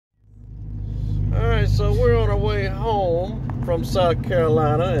so we're on our way home from South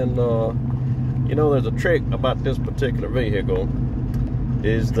Carolina, and you know, there's a trick about this particular vehicle,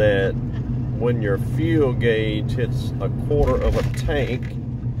 is that when your fuel gauge hits a quarter of a tank,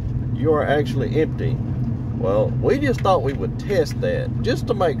 you are actually empty. Well, we just thought we would test that just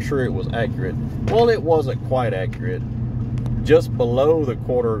to make sure it was accurate. Well, it wasn't quite accurate. Just below the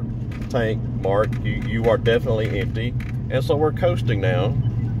quarter tank mark, you are definitely empty. And so we're coasting now.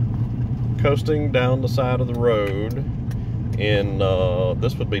 Coasting down the side of the road in,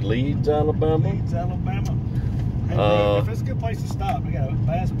 this would be Leeds, Alabama. Leeds, Alabama. Hey, if it's a good place to stop, we got a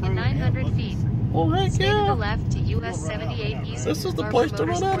Bass Pro. In 900 feet. Well, heck Stay yeah. to the left to US 78 East. This is the place to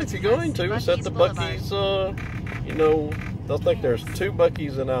run out if you're going to. It's at the Buc-ee's, you know, I think there's 2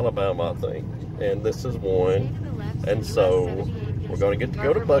 Buc-ee's in Alabama, I think. And this is one. And so we're going to get to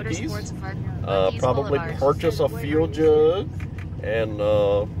go to Buc-ee's, probably purchase a fuel jug, and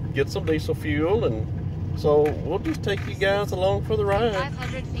get some diesel fuel. And so we'll just take you guys along for the ride.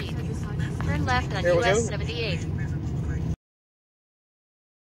 500 feet. Turn left on Here we US go. 78.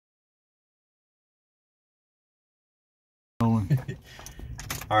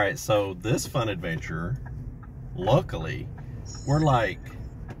 All right, so this fun adventure, luckily, we're like,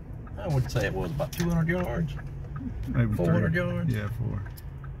 I would say it was about 200 yards, Maybe 400 yards. Yeah, 4.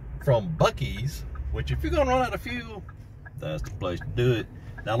 From Buc-ee's, which if you're gonna run out of fuel, that's the place to do it.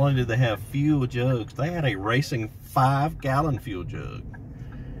 Not only did they have fuel jugs, they had a racing 5-gallon fuel jug.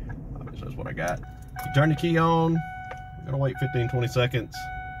 Obviously, that's what I got. You turn the key on, I'm gonna wait 15-20 seconds.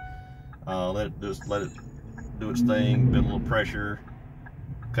 Let it do its thing, build a little pressure,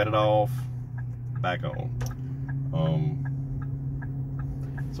 cut it off, back on.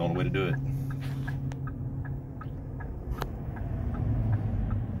 It's the only way to do it.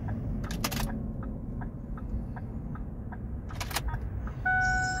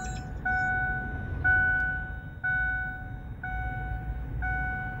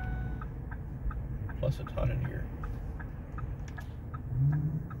 Plus it's hot in here.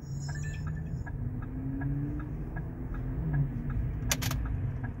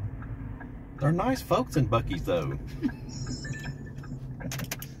 They're nice folks in Buc-ee's though.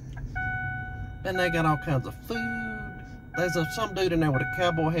 And they got all kinds of food. There's some dude in there with a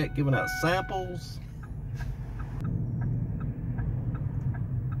cowboy hat giving out samples.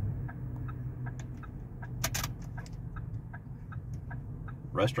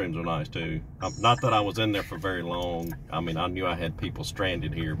 Restrooms are nice too. Not that I was in there for very long. I mean, I knew I had people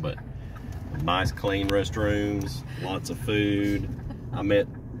stranded here, but nice clean restrooms, lots of food. I met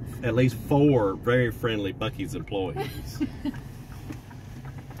at least 4 very friendly Buc-ee's employees.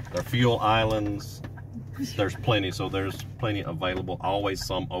 Their fuel islands, there's plenty, so there's plenty available, always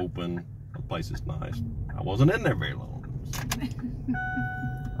some open. The place is nice. I wasn't in there very long.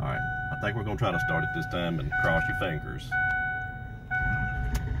 All right, I think we're gonna try to start it this time, and cross your fingers.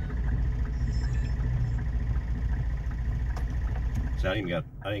 See, I ain't got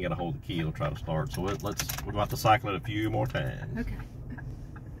to hold the key. It'll try to start. So we're going to have to cycle it a few more times. Okay.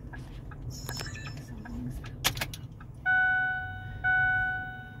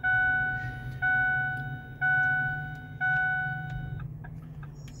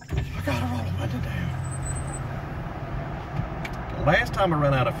 I gotta roll the window down. Last time I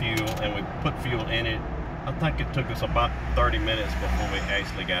ran out of fuel and we put fuel in it, I think it took us about 30 minutes before we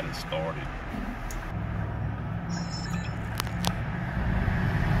actually got it started.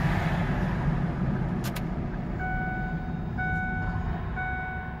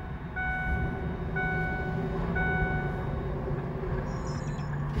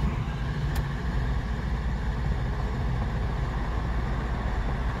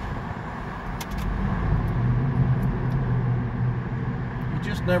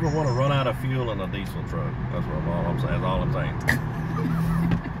 Just never want to run out of fuel in a diesel truck. That's what I'm saying. That's all I'm saying.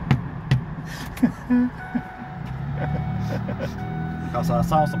 Because I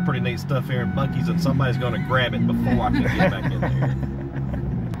saw some pretty neat stuff here in Buc-ee's, and somebody's going to grab it before I can get back in there.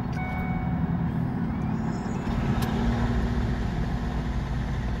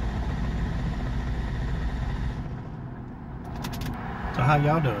 So how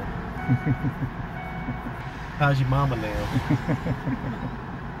y'all doing? How's your mama now?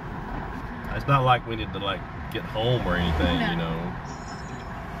 It's not like we need to like get home or anything, no. You know.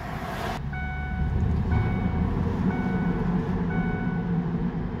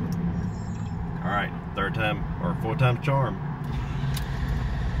 All right, 3rd time or 4th time's charm.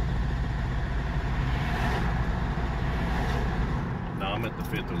 No, I'm at the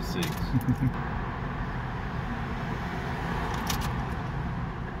 5th or the 6th.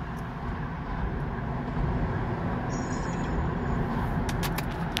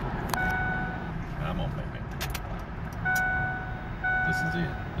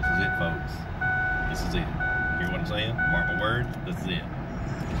 it, folks. This is it. Hear what I'm saying? Mark my words. This is it.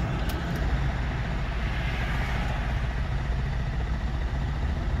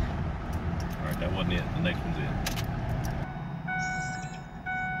 All right, that wasn't it. The next one's it.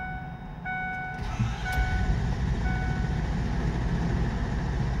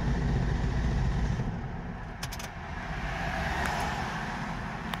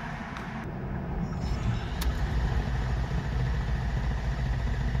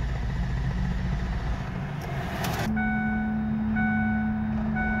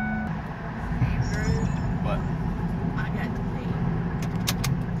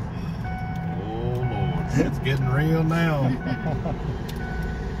 It's getting real now.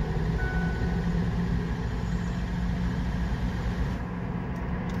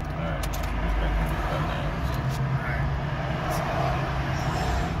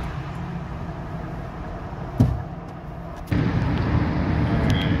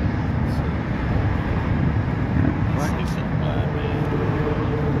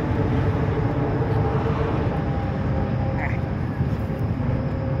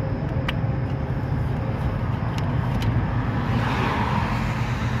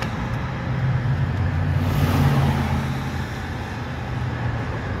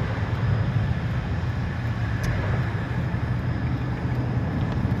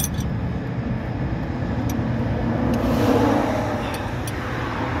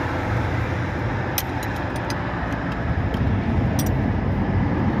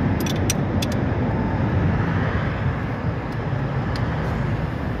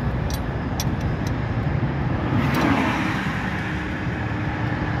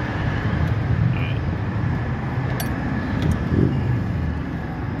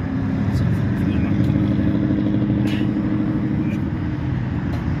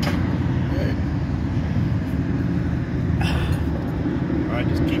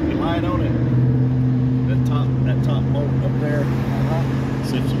 Just keep your light on it. That top bolt up there.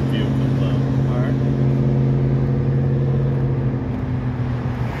 See if some fuel comes out. All right.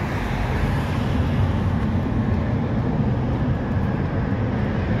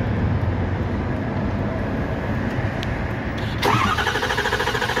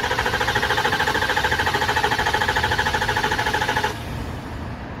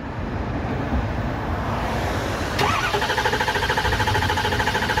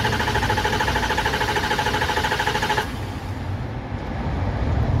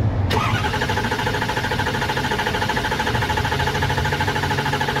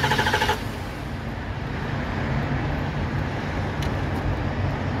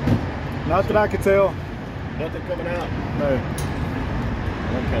 Not that I could tell. Nothing coming out. No.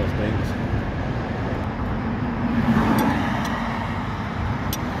 That kind of stinks.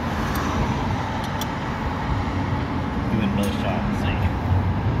 Give it another shot and see.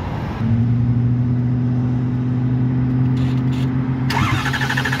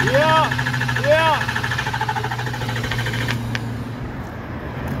 Yeah, yeah.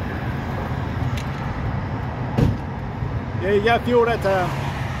 Yeah, you got fuel that time.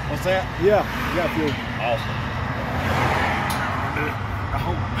 What's that? Yeah, you got fuel. Awesome. I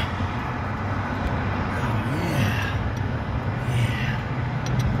hope.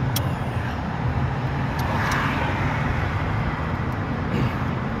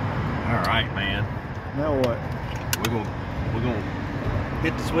 All right, man. Now what? We're gonna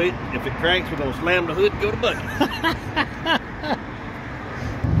hit the switch. If it cracks, we're gonna slam the hood and go to bucket.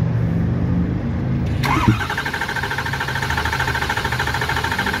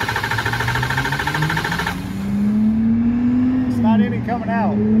 Not any coming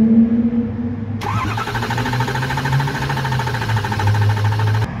out.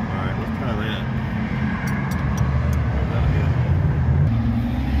 Alright, let's try that.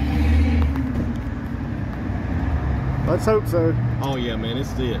 Let's hope so. Oh yeah, man,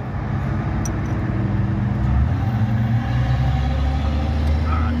 this is it.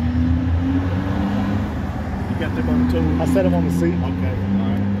 Alright. You got them on the tool? I set them on the seat. Okay,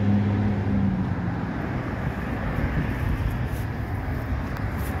 alright.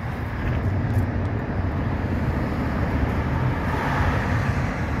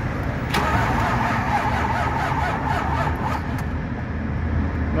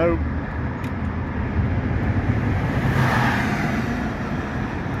 Nope.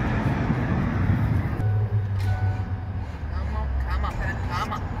 Come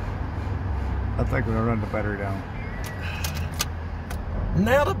on. I think we're gonna run the battery down.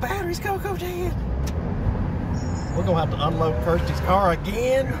 Now the battery's gonna go dead. We're gonna have to unload Kirsty's car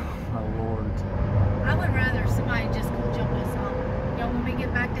again. Oh Lord. I would rather somebody just come jump us on. Y'all want me to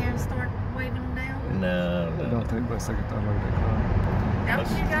get back there and start waving them down? No. Don't take but a second to unload that car.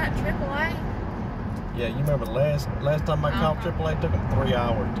 Don't you got AAA? Yeah, you remember last time I called AAA, it took them 3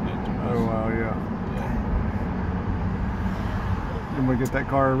 hours to get to us. Oh wow, yeah. You want to get that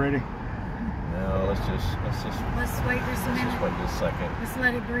car ready? No, let's just Let's wait just a minute. just wait just a second. Let's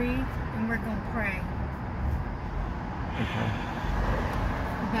let it breathe, and we're gonna pray. Okay.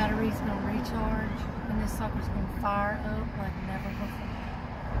 The battery's gonna recharge, and this sucker's gonna fire up like never before.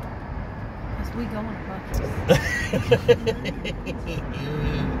 Cause we going to buc-ee's.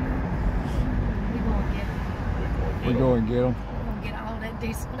 We gonna get it. We go and get them. We're gonna get all that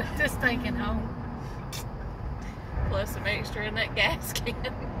diesel that this taking home. Plus some extra in that gas can.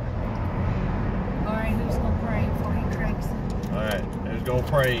 All right, who's gonna pray before he cranks it? All right, who's gonna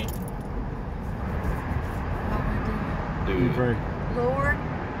pray? What we do? You pray. Lord,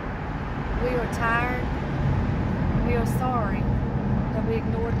 we are tired. We are sorry that we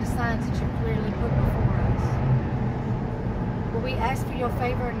ignored the signs that you clearly put before us. But we ask for your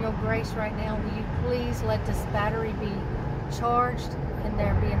favor and your grace right now. Will you please let this battery be charged and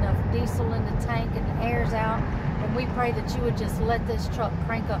there be enough diesel in the tank and the air's out? And we pray that you would just let this truck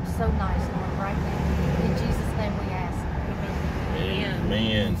crank up so nice, Lord, right now. In Jesus' name we ask. Amen.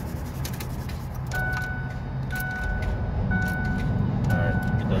 Amen.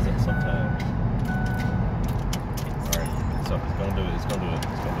 Alright, it does it sometimes. Alright, so it's gonna do it, it's gonna do it, it's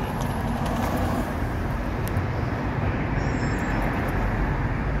gonna do it.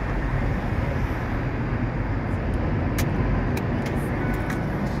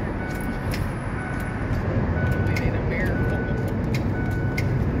 We need a miracle.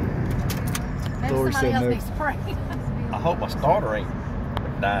 Maybe Lord somebody said else no. needs to pray. I hope my starter ain't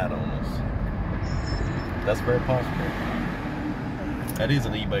died on us. That's very possible. That is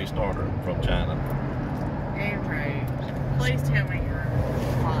an eBay starter from China. Alright. Please tell me you're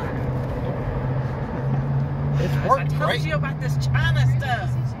fine. It's I worked told great. you about this China stuff.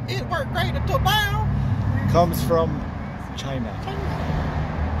 It worked great until now. Comes from China.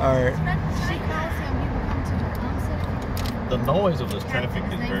 All right. She calls him, he will come to the concert. The noise of this traffic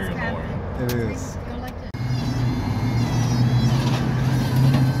His is name very Captain. annoying. It is. Go like this.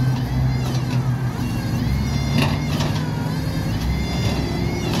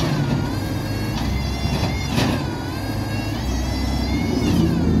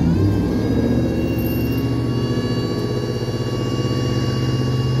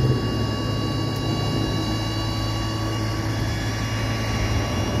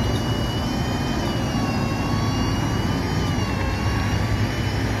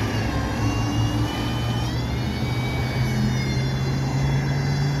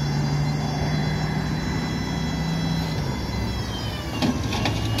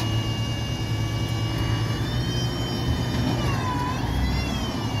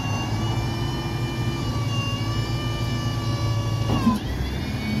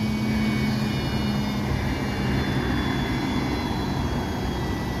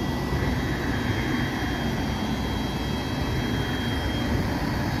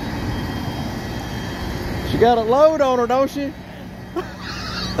 She got a load on her, don't she?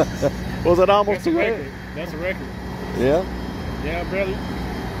 Was it almost That's a too record. heavy? That's a record. Yeah. Yeah, barely.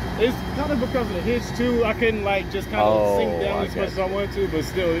 It's kind of because of the hitch too. I couldn't like just kind of sink down I as much got as I wanted to, but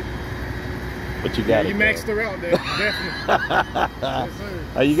still, But you got you it. maxed her out there, definitely. Yes,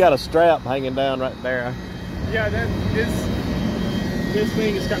 sir. You got a strap hanging down right there. Yeah, this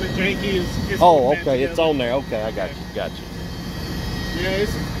thing is kind of janky. It's Oh, put back okay. It's together. on there. Okay, I got you. Got you. Yeah,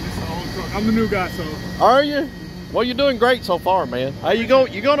 it's an old truck. I'm the new guy, so. Are you? Well, you're doing great so far, man. Hey, you're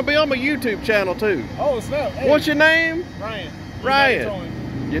going to be on my YouTube channel too. Oh, snap. Hey, What's your name? Ryan. Ryan.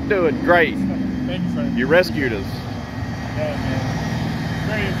 You're doing great. Thank you, sir. You rescued us. Yeah, man.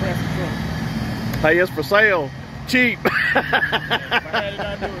 Very impressive truck. Hey, it's for sale. Cheap. If I had it,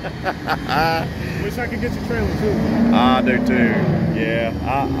 I'd do it. Wish I could get your trailer too. I do too. Yeah.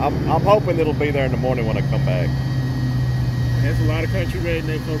 I'm hoping it'll be there in the morning when I come back. There's a lot of country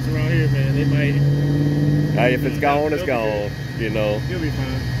redneck folks around here, man. They might. Hey, if it's gone, it's They'll be gone. You know. You'll be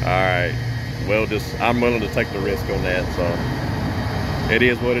fine. All right. Well, I'm willing to take the risk on that. So it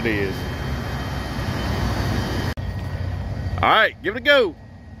is what it is. All right, give it a go.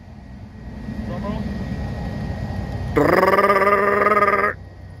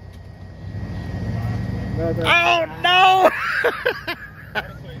 Oh no!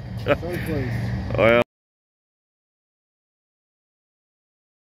 Well.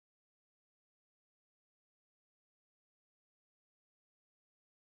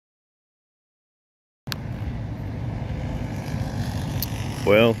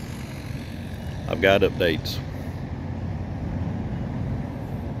 Well, I've got updates.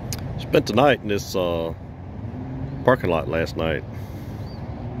 Spent the night in this parking lot last night.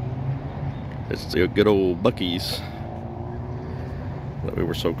 It's the good old Buc-ee's that we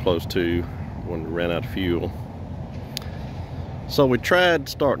were so close to when we ran out of fuel. So we tried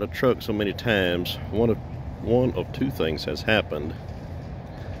starting a truck so many times. One of two things has happened.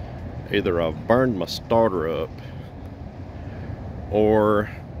 Either I've burned my starter up, or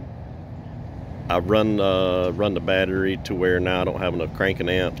I've run the battery to where now I don't have enough cranking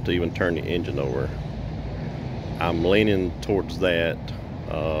amps to even turn the engine over. I'm leaning towards that,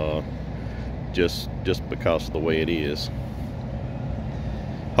 just because of the way it is.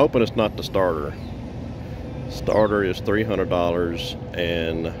 Hoping it's not the starter. Starter is $300,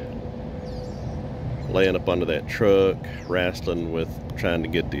 and laying up under that truck, wrestling with trying to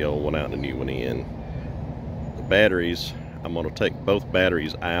get the old one out and the new one in. The batteries, I'm going to take both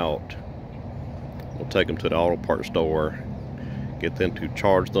batteries out. We'll take them to the auto parts store, get them to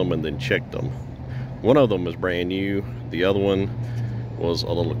charge them, and then check them. One of them is brand new. The other one was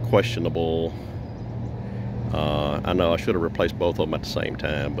a little questionable. I know I should have replaced both of them at the same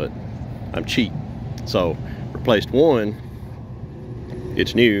time, but I'm cheap. So replaced one,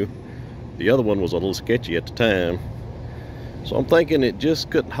 it's new. The other one was a little sketchy at the time. So I'm thinking it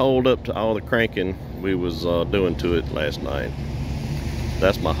just couldn't hold up to all the cranking we was doing to it last night.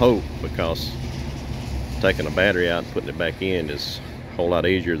 That's my hope, because taking a battery out and putting it back in is a whole lot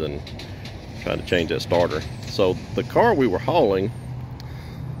easier than trying to change that starter. So the car we were hauling,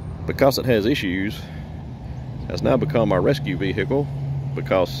 because it has issues, has now become my rescue vehicle,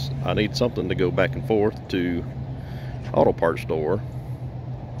 because I need something to go back and forth to auto parts store.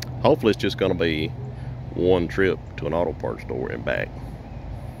 Hopefully it's just going to be one trip to an auto parts store and back.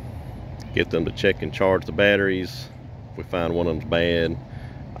 Get them to check and charge the batteries. If we find one of them's bad,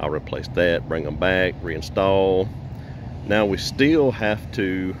 I'll replace that, bring them back, reinstall. Now we still have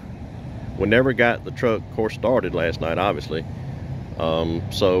to, we never got the truck, of course, started last night, obviously.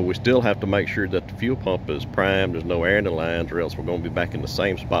 So we still have to make sure that the fuel pump is primed, there's no air in the lines, or else we're going to be back in the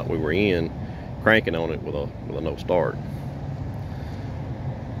same spot we were in, cranking on it with a no start.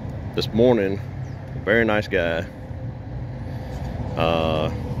 This morning, a very nice guy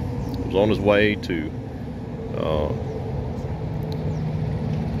was on his way to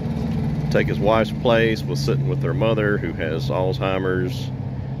take his wife's place, was sitting with their mother who has Alzheimer's,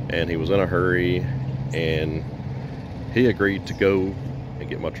 and he was in a hurry, and he agreed to go and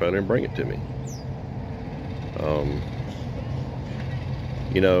get my trailer and bring it to me.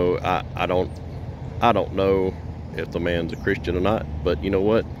 You know, I don't know if the man's a Christian or not, but you know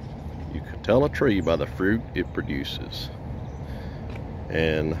what? You can tell a tree by the fruit it produces.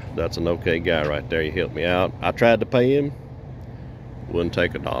 And that's an okay guy right there. He helped me out. I tried to pay him, wouldn't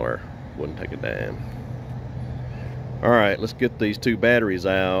take $1, wouldn't take a dime. All right, let's get these two batteries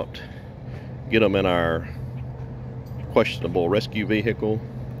out, get them in our questionable rescue vehicle,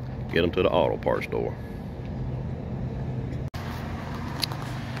 get them to the auto parts store.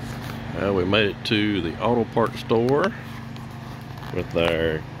 Well, we made it to the auto parts store with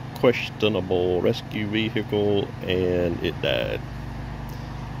our questionable rescue vehicle, and it died.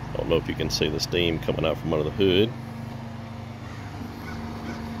 I don't know if you can see the steam coming out from under the hood.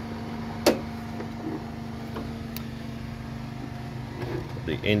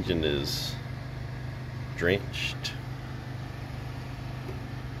 The engine is drenched.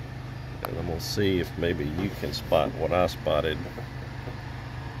 And I'm going to see if maybe you can spot what I spotted.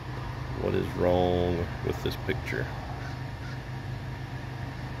 What is wrong with this picture?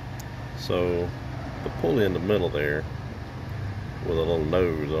 So the pulley in the middle there with a little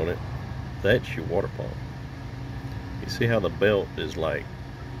nose on it, that's your water pump. You see how the belt is like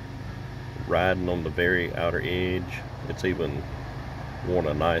riding on the very outer edge? It's even worn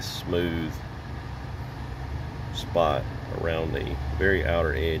a nice smooth spot around the very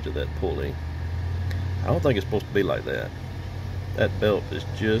outer edge of that pulley. I don't think it's supposed to be like that. That belt is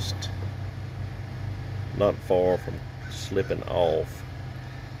just not far from slipping off,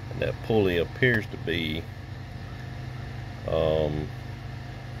 and that pulley appears to be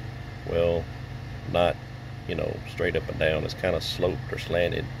well, not, you know, straight up and down. It's kind of sloped or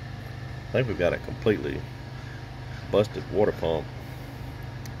slanted. I think we've got a completely busted water pump.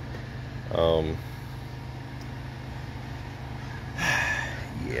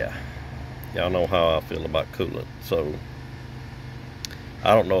 Yeah, y'all know how I feel about coolant, so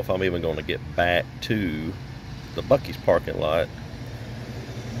I don't know if I'm even going to get back to the Buc-ee's parking lot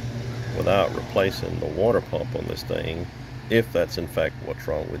without replacing the water pump on this thing, if that's in fact what's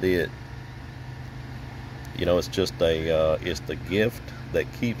wrong with it. You know, it's just a it's the gift that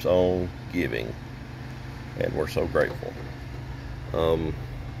keeps on giving, and we're so grateful.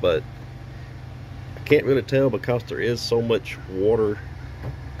 but I can't really tell because there is so much water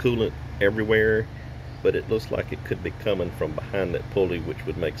coolant everywhere. But it looks like it could be coming from behind that pulley, which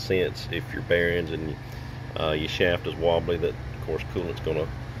would make sense if your bearings and your shaft is wobbly. That, of course, coolant's going to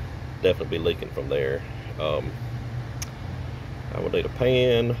definitely be leaking from there. I would need a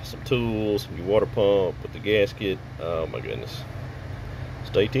pan, some tools, your water pump with the gasket. Oh my goodness.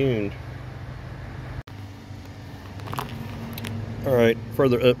 Stay tuned. Alright,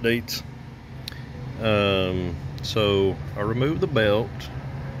 further updates. So I removed the belt,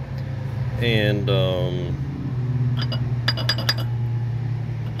 and I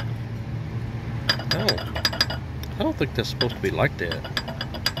don't think that's supposed to be like that.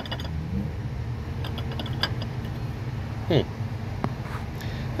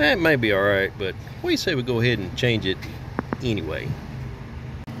 That may be alright, but we say we go ahead and change it anyway.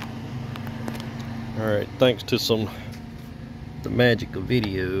 Alright, thanks to the magic of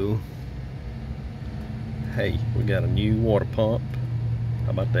video. Hey, we got a new water pump.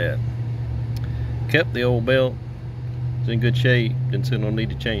 How about that? Kept the old belt. It's in good shape. Didn't see no need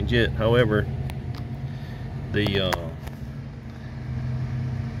to change it. However, the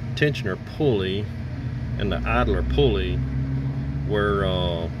tensioner pulley and the idler pulley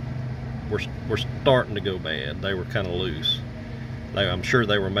were starting to go bad. They were kind of loose. I'm sure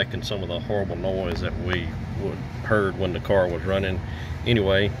they were making some of the horrible noise that we heard when the car was running.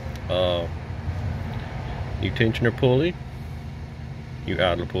 Anyway, new tensioner pulley, new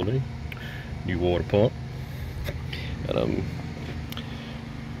idler pulley, new water pump, and I'm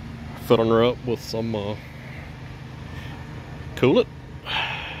filling her up with some coolant.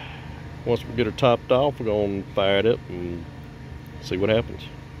 Once we get her topped off, we're going to fire it up and see what happens.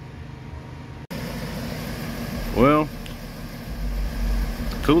 Well,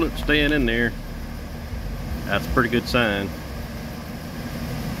 coolant staying in there. That's a pretty good sign.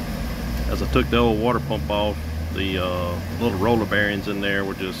 As I took the old water pump off, the little roller bearings in there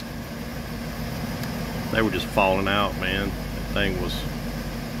were just falling out, man. That thing was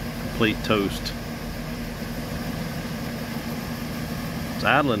complete toast. It's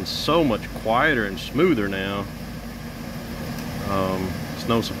idling so much quieter and smoother now. It's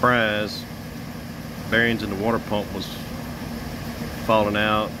no surprise. Bearings in the water pump was falling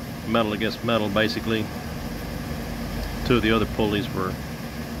out, metal against metal basically. Two of the other pulleys were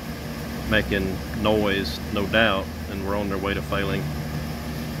making noise, no doubt, and were on their way to failing.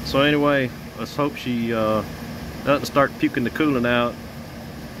 So anyway, let's hope she doesn't start puking the coolant out.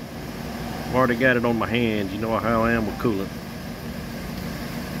 I've already got it on my hands. You know how I am with coolant.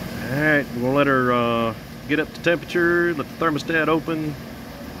 Alright, we're gonna let her get up to temperature, let the thermostat open,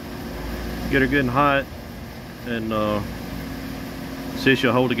 get her good and hot, and see if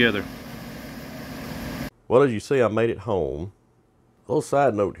she'll hold together. Well, as you see, I made it home. A little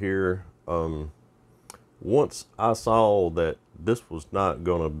side note here. Once I saw that this was not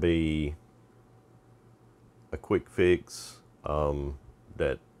going to be a quick fix,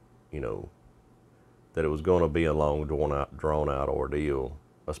 that it was going to be a long drawn out ordeal,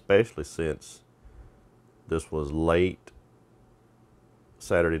 especially since this was late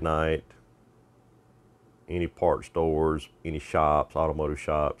Saturday night. Any part stores, any shops, automotive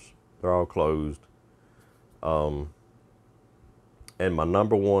shops, they're all closed. And my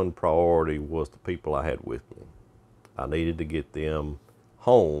number one priority was the people I had with me. I needed to get them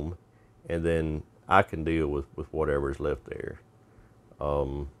home, and then I can deal with whatever's left there.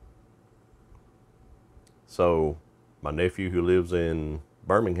 So my nephew, who lives in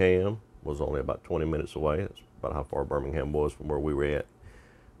Birmingham, was only about 20 minutes away. That's about how far Birmingham was from where we were at.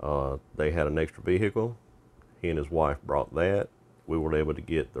 They had an extra vehicle. He and his wife brought that. We were able to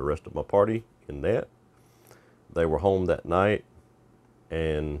get the rest of my party in that. They were home that night,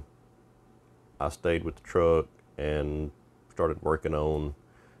 and I stayed with the truck and started working on,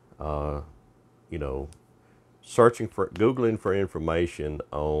 Googling for information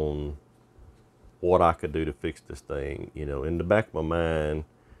on what I could do to fix this thing. In the back of my mind,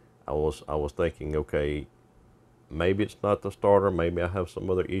 I was thinking, okay, maybe it's not the starter, maybe I have some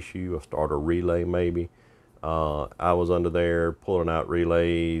other issue, a starter relay maybe. I was under there pulling out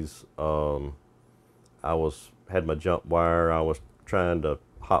relays. Had my jump wire. I was trying to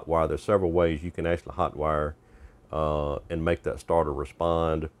hot wire. There's several ways you can actually hot wire and make that starter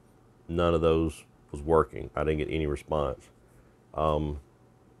respond. None of those was working. I didn't get any response.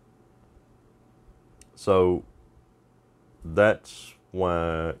 So that's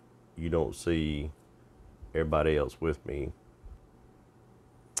why you don't see everybody else with me.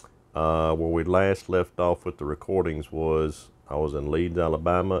 Where we last left off with the recordings was I was in Leeds,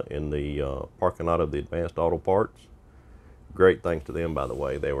 Alabama, in the parking lot of the Advanced Auto Parts. Great thanks to them, by the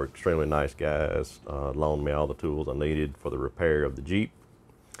way. They were extremely nice guys. Loaned me all the tools I needed for the repair of the Jeep.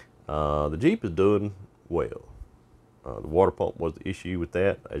 The Jeep is doing well. The water pump was the issue with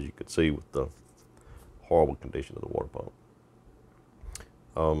that, as you could see with the horrible condition of the water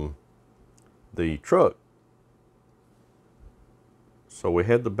pump. The truck. So we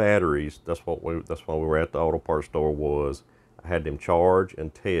had the batteries. That's why we were at the auto parts store. Was I had them charge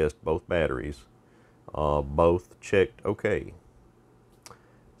and test both batteries. Both checked okay.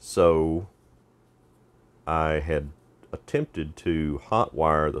 So I had attempted to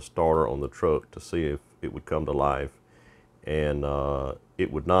hotwire the starter on the truck to see if it would come to life, and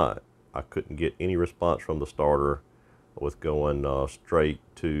it would not. I couldn't get any response from the starter with going straight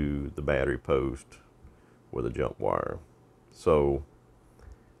to the battery post with a jump wire. So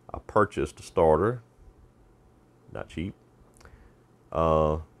I purchased a starter, not cheap.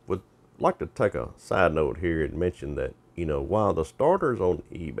 Would like to take a side note here and mention that, you know, while the starters on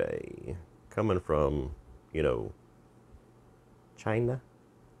eBay coming from, you know, China,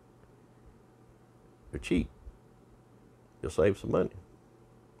 they're cheap. You'll save some money.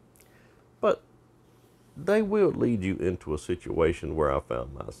 But they will lead you into a situation where I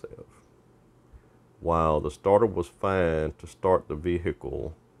found myself. While the starter was fine to start the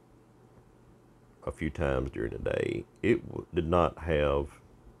vehicle a few times during the day, it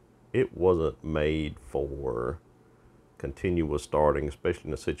wasn't made for continuous starting, especially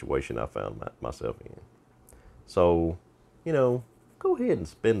in the situation I found myself in. So, you know, go ahead and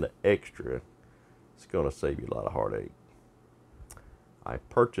spend the extra. It's going to save you a lot of heartache. I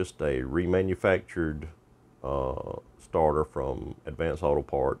purchased a remanufactured starter from Advanced Auto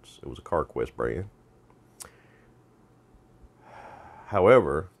Parts. It was a CarQuest brand.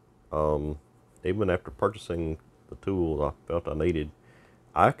 However, even after purchasing the tools I felt I needed,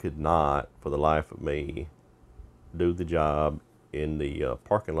 I could not, for the life of me, do the job in the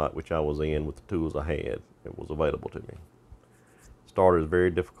parking lot which I was in with the tools I had. It was available to me. Starter is very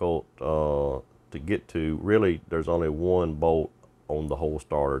difficult to get to. Really, there's only one bolt on the whole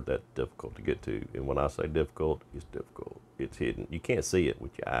starter that's difficult to get to. And when I say difficult, it's difficult. It's hidden. You can't see it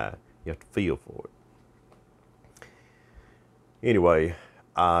with your eye. You have to feel for it. Anyway,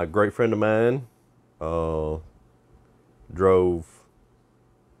 a great friend of mine drove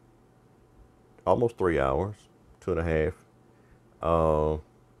almost 3 hours, 2.5,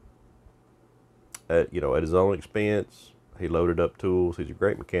 at his own expense. He loaded up tools. He's a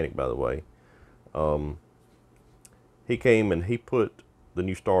great mechanic, by the way. He came and he put the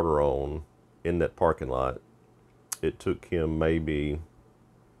new starter on in that parking lot. It took him maybe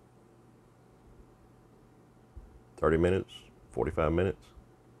 30 minutes, 45 minutes.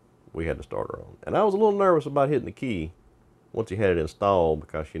 We had the starter on. And I was a little nervous about hitting the key once he had it installed,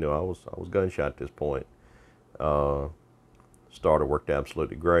 because, you know, I was gunshot at this point. Starter worked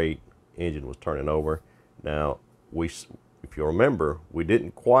absolutely great. Engine was turning over. Now, if you remember, we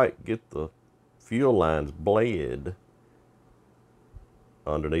didn't quite get the fuel lines bled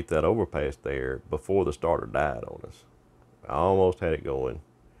underneath that overpass there before the starter died on us. I almost had it going.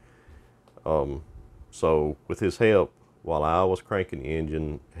 So with his help, while I was cranking the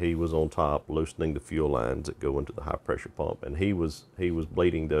engine, he was on top loosening the fuel lines that go into the high pressure pump, and he was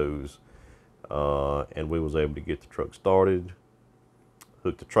bleeding those, and we was able to get the truck started,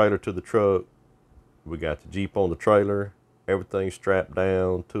 hooked the trailer to the truck. We got the Jeep on the trailer, everything strapped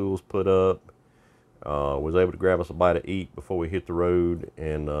down, tools put up. Was able to grab us a bite to eat before we hit the road,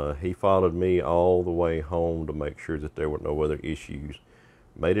 and he followed me all the way home to make sure that there were no other issues.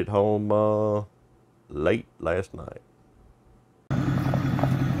 Made it home late last night.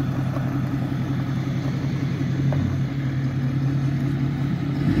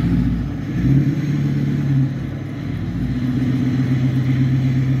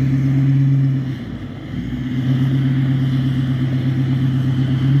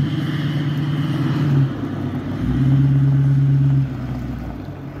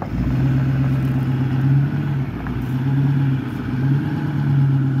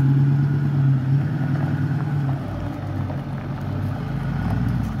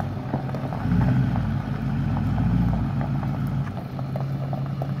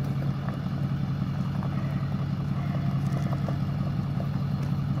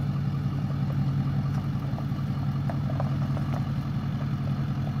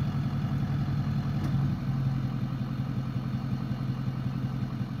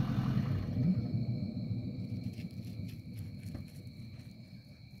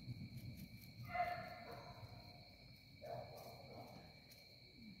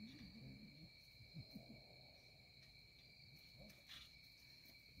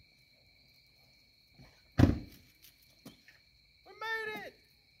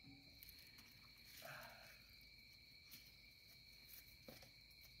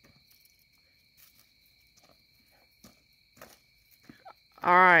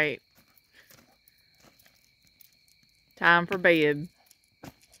 All right. Time for bed.